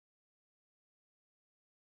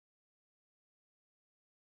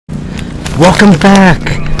Welcome back.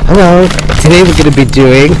 Hello. Today we're going to be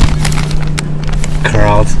doing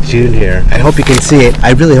Carl's Jr. I hope you can see it.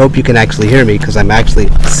 I really hope you can actually hear me because I'm actually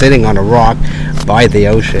sitting on a rock by the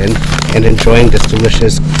ocean and enjoying this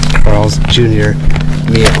delicious Carl's Jr.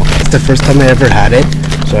 meal. It's the first time I ever had it,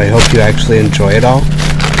 so I hope you actually enjoy it all.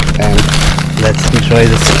 And let's enjoy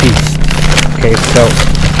this feast. Okay, so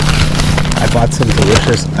I bought some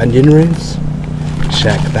delicious onion rings.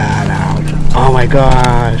 Check that out. Oh my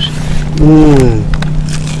gosh. Do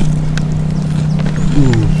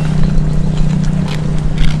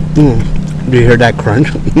you hear that crunch?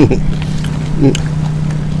 It's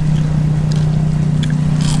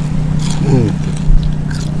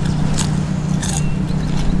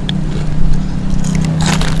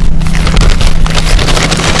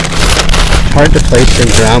hard to place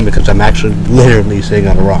things around because I'm actually literally sitting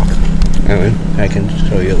on a rock. Anyway, I can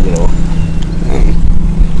show you a little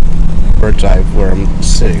bird's eye of where I'm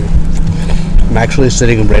sitting. I'm actually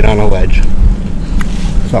sitting right on a ledge.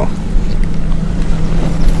 So,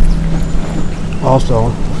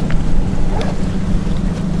 also,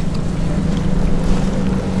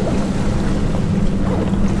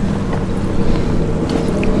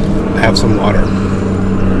 I have some water.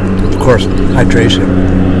 Of course, hydration.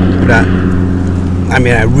 But I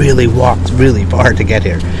mean, I really walked really far to get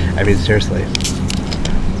here. I mean, seriously.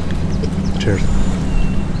 Cheers.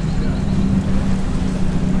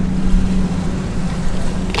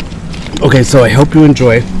 Okay, so I hope you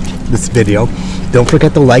enjoy this video. Don't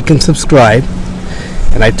forget to like and subscribe.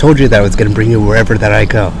 And I told you that I was going to bring you wherever that I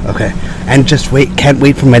go. Okay, and just wait. Can't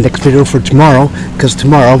wait for my next video for tomorrow, because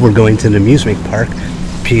tomorrow we're going to the amusement park,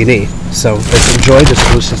 P&E. So let's enjoy this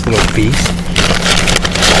delicious little feast.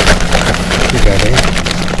 You got it.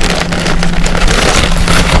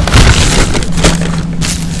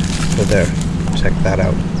 So there, check that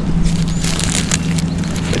out.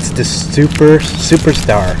 It's the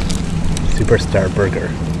Superstar burger.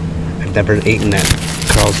 I've never eaten at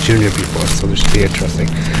Carl's Jr. before, so this should be interesting.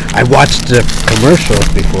 I watched the commercials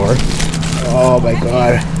before. Oh my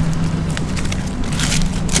god.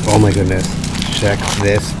 Oh my goodness. Check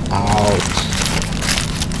this out.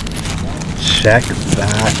 Check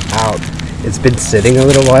that out. It's been sitting a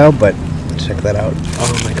little while, but check that out.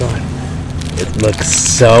 Oh my god. It looks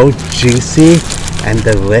so juicy and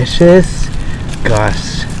delicious.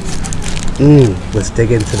 Gosh. Let's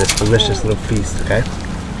dig into this delicious little feast, okay?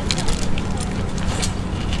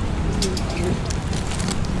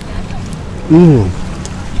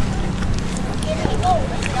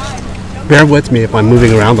 Bear with me if I'm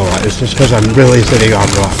moving around a lot. It's just because I'm really sitting on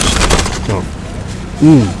rocks. So,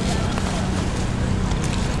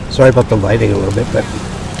 sorry about the lighting a little bit, but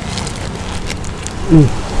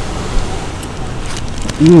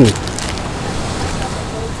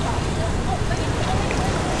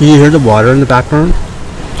Can you hear the water in the background?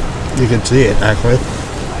 You can see it actually.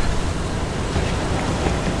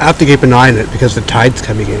 I have to keep an eye on it because the tide's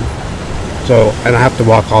coming in. So, and I have to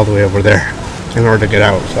walk all the way over there in order to get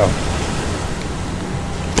out, so.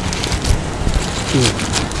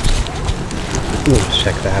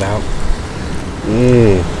 Check that out.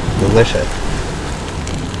 Delicious.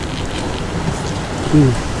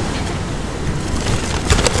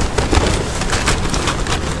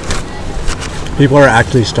 People are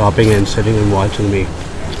actually stopping and sitting and watching me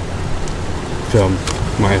film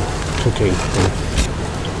my cooking.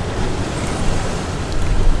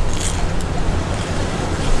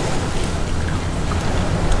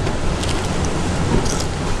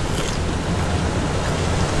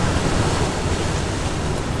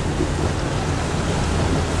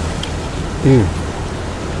 Did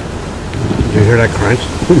you hear that crunch?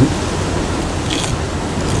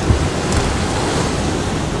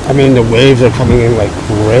 I mean, the waves are coming in like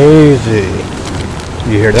crazy.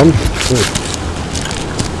 You hear them?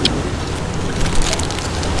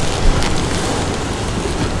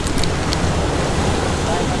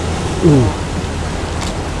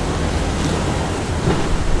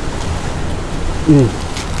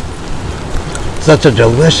 Such a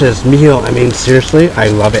delicious meal. I mean, seriously, I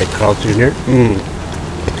love it, Carl's Jr.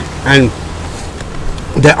 And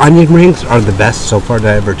the onion rings are the best so far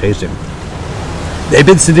that I've ever tasted. They've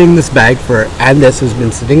been sitting in this bag and this has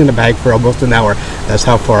been sitting in the bag for almost an hour. That's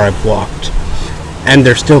how far I've walked. And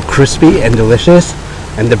they're still crispy and delicious,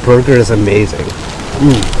 and the burger is amazing.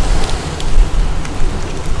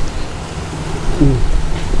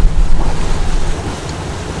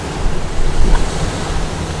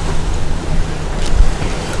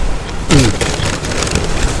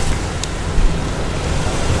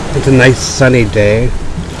 It's a nice sunny day.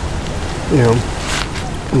 You know,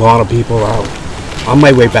 a lot of people out. On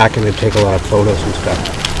my way back, I'm going to take a lot of photos and stuff.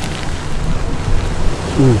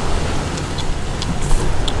 Mm.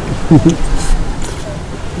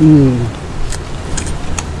 Mm.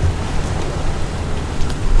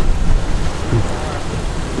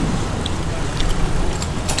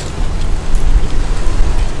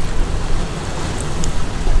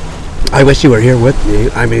 I wish you were here with me.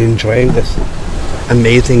 I'm enjoying this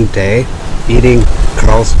amazing day, eating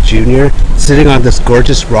Carl's Jr., sitting on this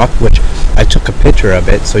gorgeous rock, which I took a picture of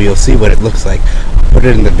it, so you'll see what it looks like. I'll put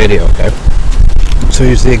it in the video, okay? So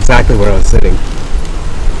you see exactly where I was sitting.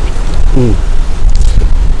 Mm.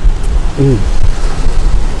 Mm.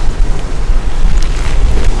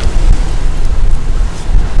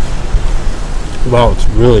 Wow, it's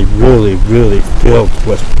really, really, really filled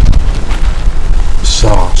with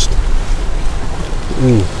sauce.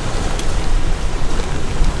 Mm.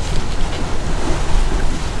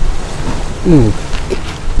 Mm.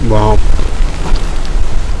 Wow.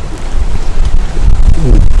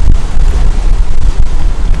 Mm.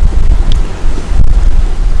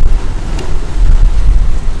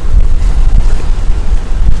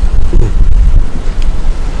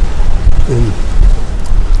 Mm.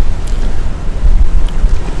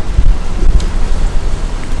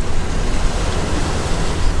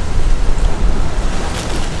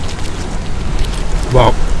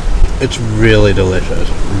 Wow, it's really delicious.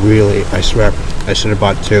 Really, I swear, I should have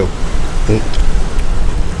bought two. Mm.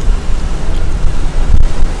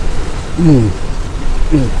 Mm.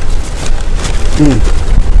 Mm. Mm.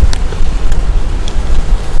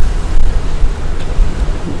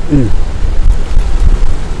 Mm.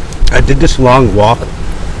 I did this long walk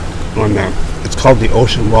on it's called the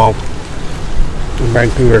Ocean Wall in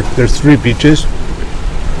Vancouver. There's 3 beaches,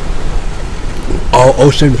 all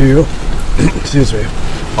ocean view. Excuse me,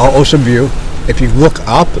 all ocean view. If you look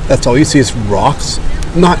up, that's all you see is rocks.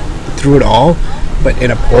 Not through it all, but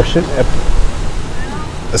in a portion,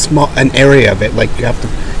 an area of it. Like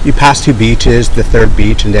you pass 2 beaches, the 3rd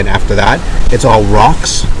beach, and then after that, it's all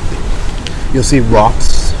rocks. You'll see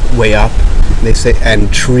rocks way up. They say,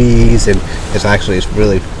 and trees, and it's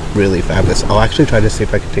really, really fabulous. I'll actually try to see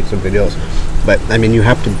if I can take some videos, but I mean, you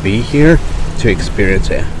have to be here to experience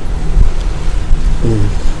it. Mm.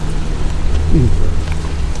 Mm.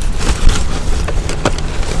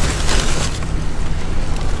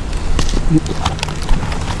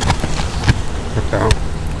 Okay.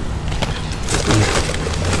 Mm.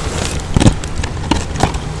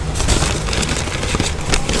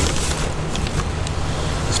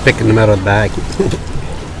 Just picking them out of the bag.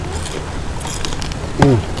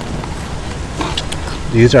 Mm.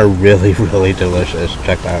 These are really, really delicious.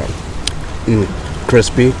 Check that out. Mm.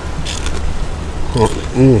 Crispy. Oh.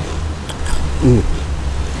 Mm. Mm.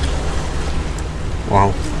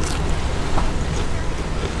 Wow.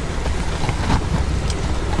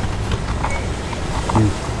 Mm.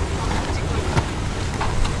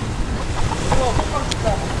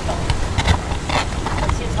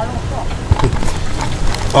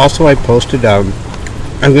 Also, I posted, I'm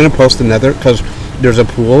going to post another, because there's a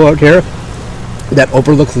pool out here that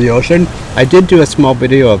overlooks the ocean. I did do a small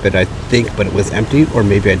video of it, I think, but it was empty, or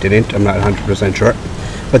maybe I didn't. I'm not 100% sure.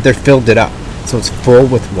 But they filled it up, so it's full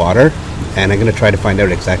with water, and I'm going to try to find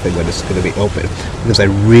out exactly when it's going to be open, because I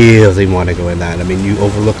really want to go in that. I mean, you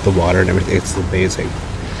overlook the water and everything. It's amazing.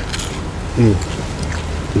 Mm.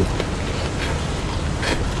 Mm.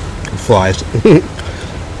 Flies.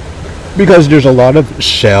 Because there's a lot of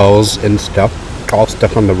shells and stuff all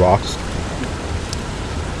stuck on the rocks.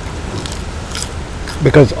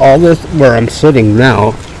 Because all this, where I'm sitting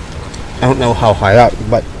now, I don't know how high up,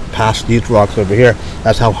 but past these rocks over here,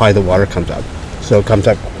 that's how high the water comes up. So it comes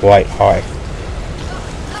up quite high.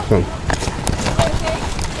 So,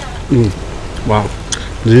 wow,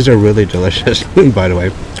 these are really delicious. By the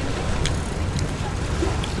way,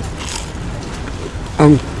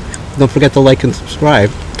 don't forget to like and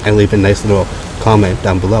subscribe, and leave a nice little comment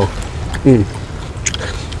down below.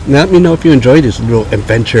 Let me know if you enjoy these little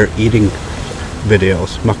adventure eating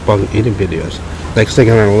videos, mukbang eating videos, like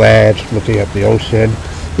sitting on a ledge looking at the ocean.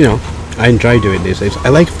 You know, I enjoy doing these things. I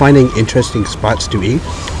like finding interesting spots to eat,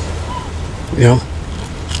 you know,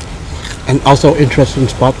 and also interesting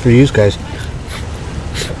spot for you guys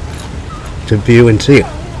to view and see.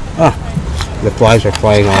 Ah, the flies are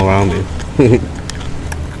flying all around me.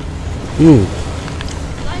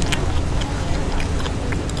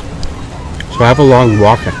 So I have a long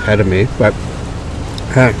walk ahead of me, but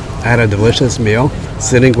I had a delicious meal,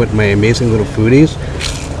 sitting with my amazing little foodies,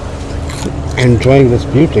 enjoying this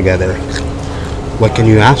view together. What can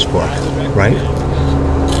you ask for, right?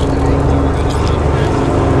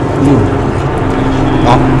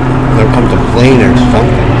 Oh, there comes a plane or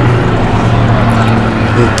something.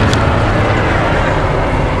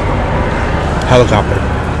 helicopter.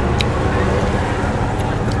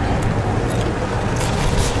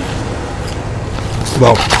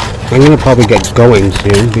 Well, I'm gonna probably get going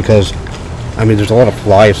soon because, I mean, there's a lot of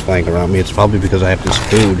flies flying around me. It's probably because I have this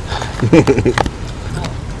food.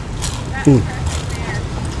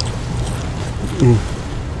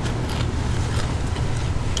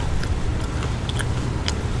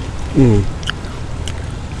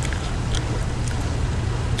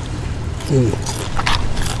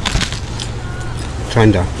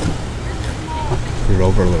 Trying to put it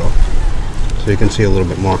over a little so you can see a little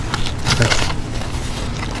bit more.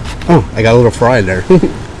 Oh, I got a little fry there.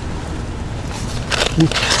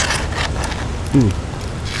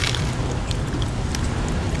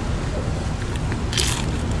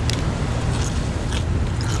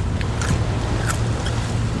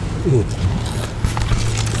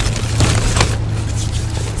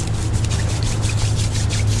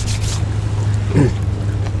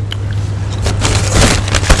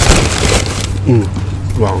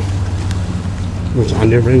 Wow, those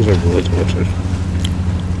onion rings are really delicious.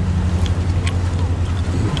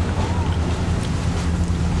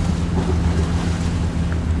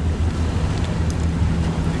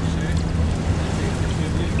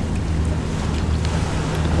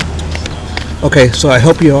 Okay, so I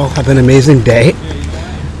hope you all have an amazing day.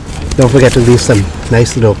 Don't forget to leave some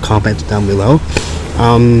nice little comments down below.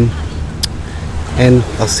 And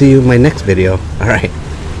I'll see you in my next video. Alright.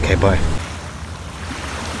 Okay, bye.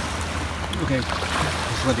 Okay,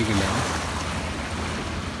 just letting you know.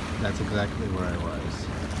 That's exactly where I was.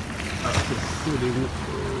 I was sitting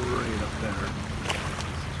right up there.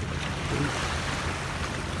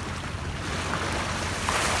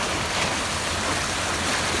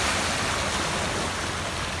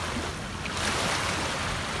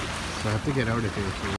 So I have to get out of here soon.